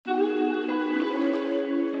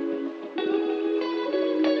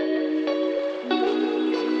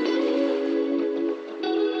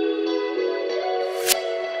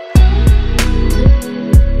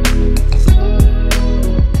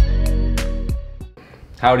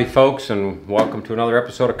Howdy folks, and welcome to another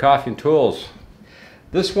episode of Coffee and Tools.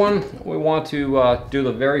 This one we want to do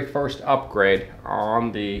the very first upgrade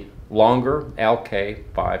on the longer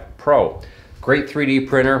LK5 Pro. Great 3D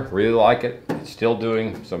printer, really like it. It's still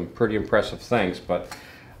doing some pretty impressive things, but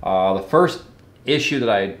the first issue that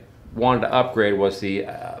I wanted to upgrade was the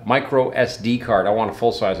micro SD card. I want a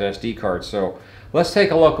full-size SD card, so let's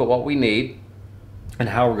take a look at what we need and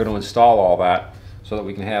how we're going to install all that so that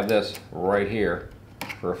we can have this right here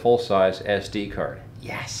for a full-size SD card.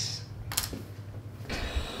 Yes!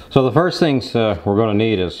 So the first things we're going to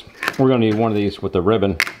need is we're going to need one of these with the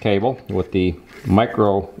ribbon cable with the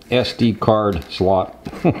micro SD card slot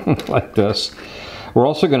like this. We're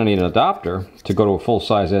also going to need an adapter to go to a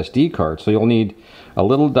full-size SD card. So you'll need a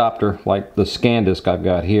little adapter like the scan disc I've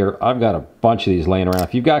got here. I've got a bunch of these laying around.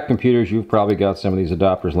 If you've got computers, you've probably got some of these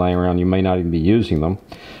adapters laying around. You may not even be using them.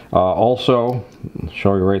 Also, I'll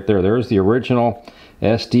show you right there. There's the original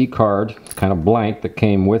SD card, kind of blank, that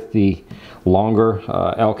came with the longer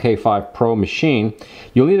LK5 Pro machine.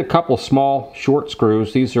 You'll need a couple small short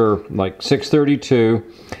screws. These are like 632,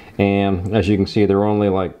 and as you can see, they're only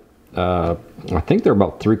like I think they're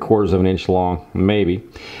about 3/4 of an inch long, maybe.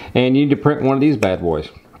 And you need to print one of these bad boys.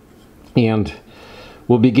 And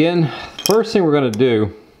we'll begin. First thing we're going to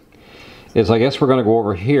do is, I guess we're going to go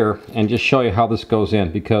over here and just show you how this goes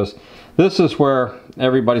in, because this is where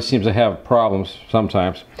everybody seems to have problems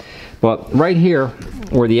sometimes. But right here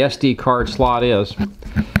where the SD card slot is,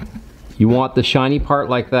 you want the shiny part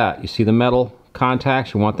like that. You see the metal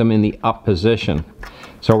contacts, you want them in the up position.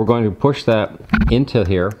 So we're going to push that into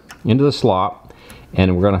here, into the slot,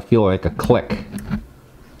 and we're going to feel like a click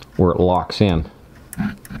where it locks in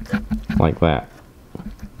like that.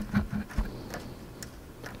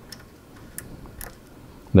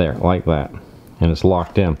 There, like that, and it's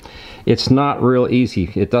locked in. It's not real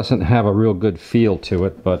easy. It doesn't have a real good feel to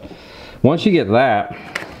it, but once you get that,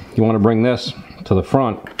 you want to bring this to the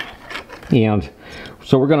front. And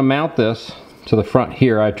so we're going to mount this to the front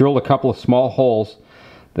here. I drilled a couple of small holes.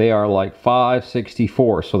 They are like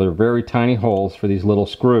 5/64, so they're very tiny holes for these little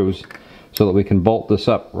screws, so that we can bolt this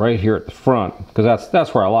up right here at the front, because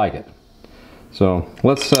that's where I like it. So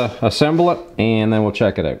let's assemble it, and then we'll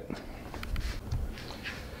check it out.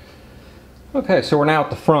 Okay, so we're now at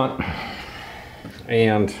the front,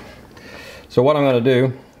 and so what I'm going to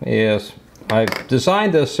do is I've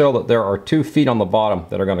designed this so that there are 2 feet on the bottom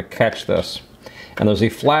that are going to catch this. And there's a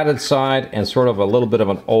flatted side and sort of a little bit of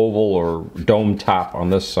an oval or dome top on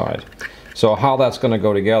this side. So how that's going to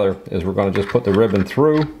go together is we're going to just put the ribbon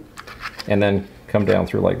through and then come down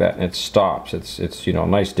through like that, and it stops. It's you know, a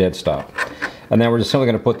nice dead stop. And then we're just simply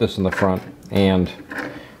going to put this in the front. And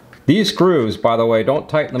these screws, by the way, don't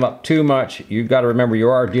tighten them up too much. You've got to remember you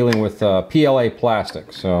are dealing with PLA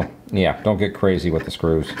plastic. So yeah, don't get crazy with the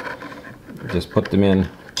screws. Just put them in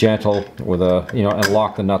gentle with a, you know, and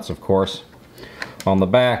lock the nuts, of course, on the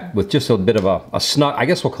back with just a bit of a snug, I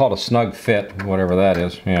guess we'll call it a snug fit, whatever that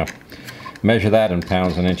is. Yeah, measure that in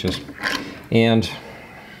pounds and inches. And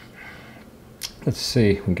let's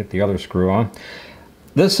see, we can get the other screw on.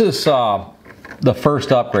 This is the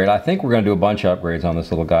first upgrade. I think we're going to do a bunch of upgrades on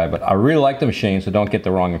this little guy, but I really like the machine, so don't get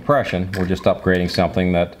the wrong impression. We're just upgrading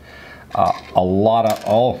something that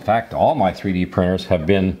in fact, all my 3D printers have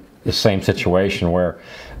been the same situation, where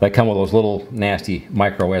they come with those little nasty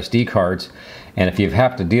micro SD cards, and if you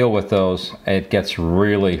have to deal with those, it gets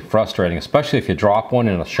really frustrating, especially if you drop one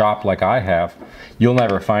in a shop like I have. You'll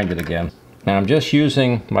never find it again. And I'm just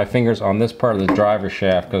using my fingers on this part of the driver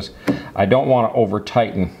shaft because I don't want to over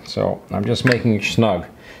tighten, so I'm just making it snug.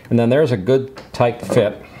 And then there's a good tight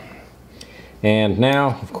fit. And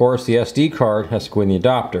now, of course, the SD card has to go in the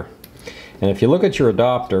adapter. And if you look at your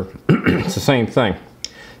adapter, it's the same thing.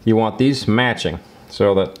 You want these matching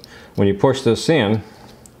so that when you push this in,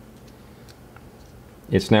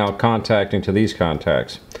 it's now contacting to these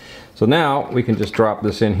contacts. So now we can just drop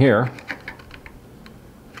this in here.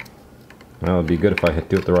 Well, it'd be good if I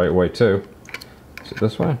do it the right way too. Is it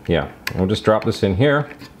this way? Yeah. We'll just drop this in here,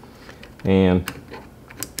 and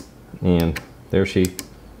there she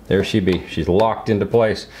be. She's locked into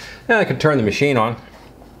place. Now I can turn the machine on.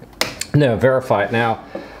 Now verify it. Now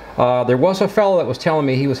there was a fellow that was telling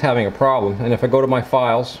me he was having a problem, and if I go to my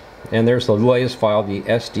files, and there's the latest file, the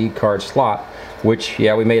SD card slot, which,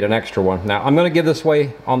 yeah, we made an extra one. Now I'm going to give this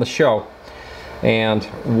away on the show, and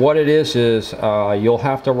what it is you'll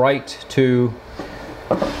have to write to,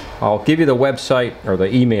 I'll give you the website, or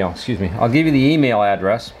the email, excuse me, I'll give you the email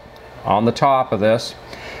address on the top of this,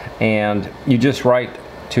 and you just write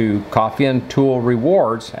to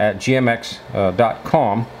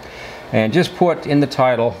coffeeandtoolrewards@gmx.com, and just put in the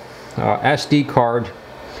title SD card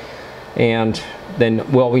And then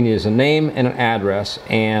what we need is a name and an address.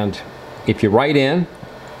 And if you write in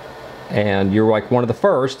and you're like one of the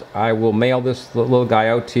first, I will mail this little guy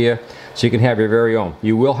out to you so you can have your very own.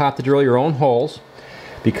 You will have to drill your own holes,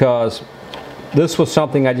 because this was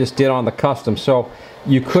something I just did on the custom. So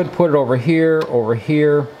you could put it over here, over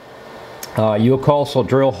here. You can also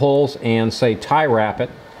drill holes and say tie wrap it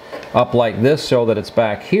up like this so that it's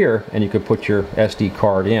back here, and you could put your SD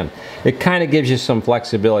card in. It kind of gives you some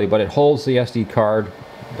flexibility, but it holds the SD card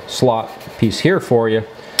slot piece here for you,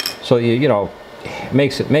 so you know,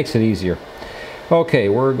 makes it easier. Okay,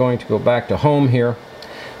 we're going to go back to home here.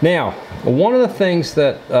 Now, one of the things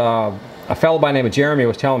that a fellow by the name of Jeremy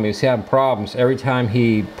was telling me, he's having problems every time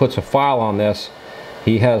he puts a file on this.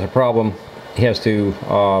 He has a problem. He has to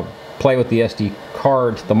play with the SD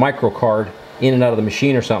card, the micro card, in and out of the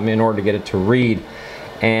machine or something in order to get it to read.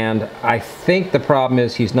 And I think the problem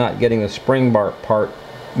is he's not getting the spring bar part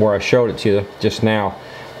where I showed it to you just now,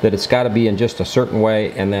 that it's got to be in just a certain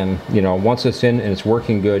way, and then, you know, once it's in and it's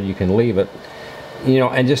working good, you can leave it. You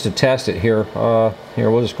know, and just to test it here,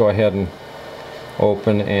 here we'll just go ahead and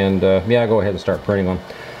open, and yeah, go ahead and start printing them.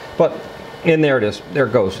 But and there it is, there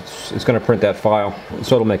it goes. It's going to print that file,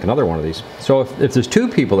 so it'll make another one of these. So if there's two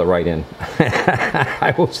people that write in,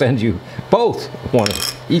 I will send you both one.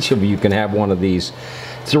 Each of you can have one of these.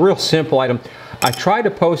 It's a real simple item. I tried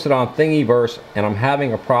to post it on Thingiverse, and I'm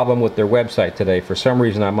having a problem with their website today. For some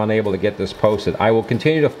reason, I'm unable to get this posted. I will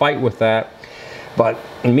continue to fight with that, but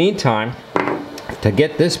in the meantime, to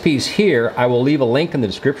get this piece here, I will leave a link in the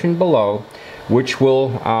description below, which will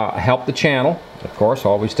help the channel. Of course,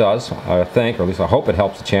 always does, I think, or at least I hope it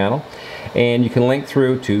helps the channel. And you can link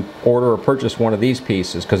through to order or purchase one of these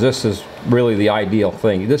pieces, because this is really the ideal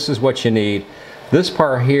thing. This is what you need. This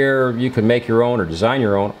part here, you can make your own or design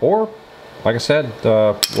your own, or, like I said,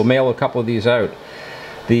 we'll mail a couple of these out.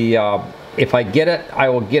 If I get it, I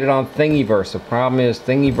will get it on Thingiverse. The problem is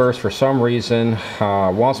Thingiverse, for some reason,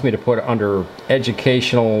 wants me to put it under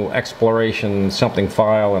educational exploration something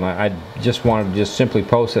file, and I just wanted to just simply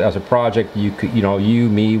post it as a project. You could, you know, you,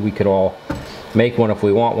 me, we could all make one if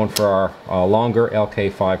we want one for our longer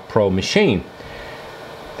LK5 Pro machine.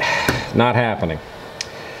 Not happening.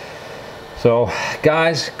 So,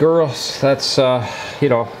 guys, girls, that's you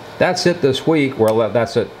know, that's it this week. Well,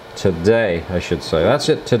 that's it today, I should say. That's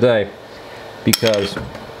it today, because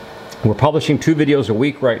we're publishing 2 videos a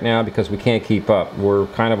week right now because we can't keep up. We're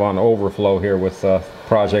kind of on overflow here with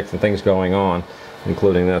projects and things going on,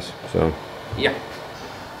 including this. So yeah,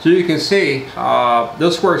 so you can see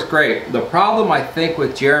this works great. The problem, I think,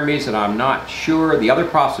 with Jeremy's, and I'm not sure, the other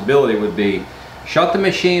possibility would be shut the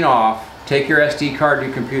machine off, take your SD card to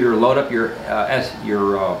your computer, load up your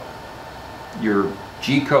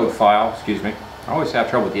G-code file, excuse me. I always have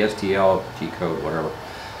trouble with the STL, G-code, whatever.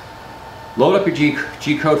 Load up your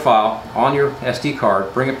G-code file on your SD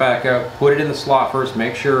card, bring it back out, put it in the slot first,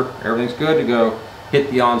 make sure everything's good to go, hit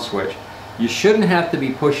the on switch. You shouldn't have to be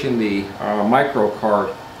pushing the micro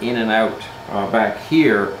card in and out back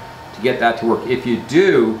here to get that to work. If you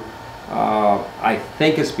do, I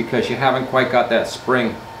think it's because you haven't quite got that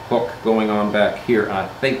spring hook going on back here, and I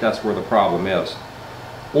think that's where the problem is.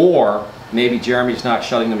 Or maybe Jeremy's not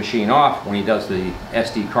shutting the machine off when he does the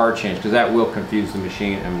SD card change, because that will confuse the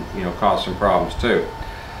machine and, you know, cause some problems too.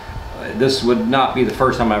 This would not be the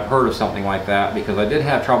first time I've heard of something like that, because I did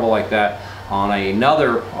have trouble like that on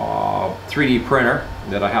another 3D printer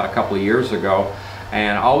that I had a couple of years ago,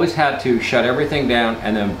 and I always had to shut everything down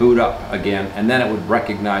and then boot up again, and then it would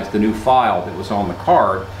recognize the new file that was on the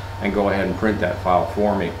card and go ahead and print that file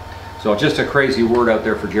for me. So just a crazy word out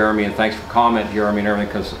there for Jeremy, and thanks for comment, Jeremy, and everything,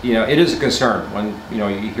 because, you know, it is a concern when, you know,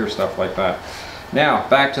 you hear stuff like that. Now,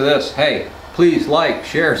 back to this. Hey, please like,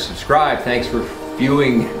 share, subscribe. Thanks for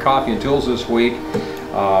viewing Coffee and Tools this week.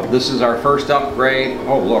 This is our first upgrade.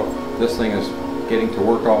 Oh, look, this thing is getting to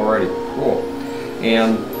work already. Cool.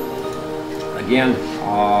 And again,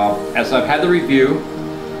 as I've had the review,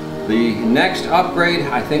 the next upgrade,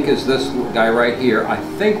 I think, is this guy right here. I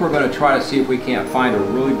think we're going to try to see if we can't find a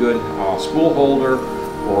really good spool holder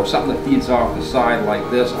or something that feeds off the side like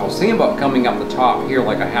this. I was thinking about coming up the top here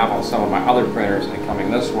like I have on some of my other printers and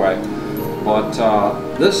coming this way. But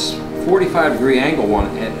this 45-degree angle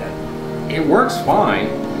one, it works fine.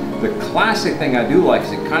 The classic thing I do like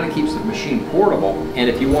is it kind of keeps the machine portable. And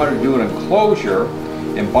if you wanted to do an enclosure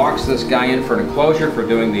and box this guy in for an enclosure for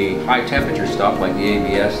doing the high temperature stuff like the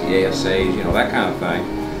ABS, the ASAs, you know, that kind of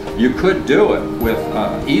thing, you could do it with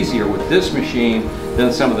easier with this machine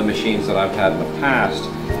than some of the machines that I've had in the past.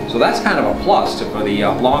 So that's kind of a plus for the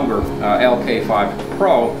longer LK5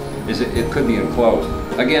 Pro, is it could be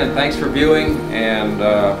enclosed. Again, thanks for viewing, and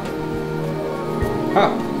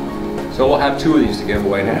Huh. So we'll have 2 of these to give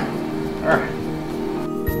away now. All right.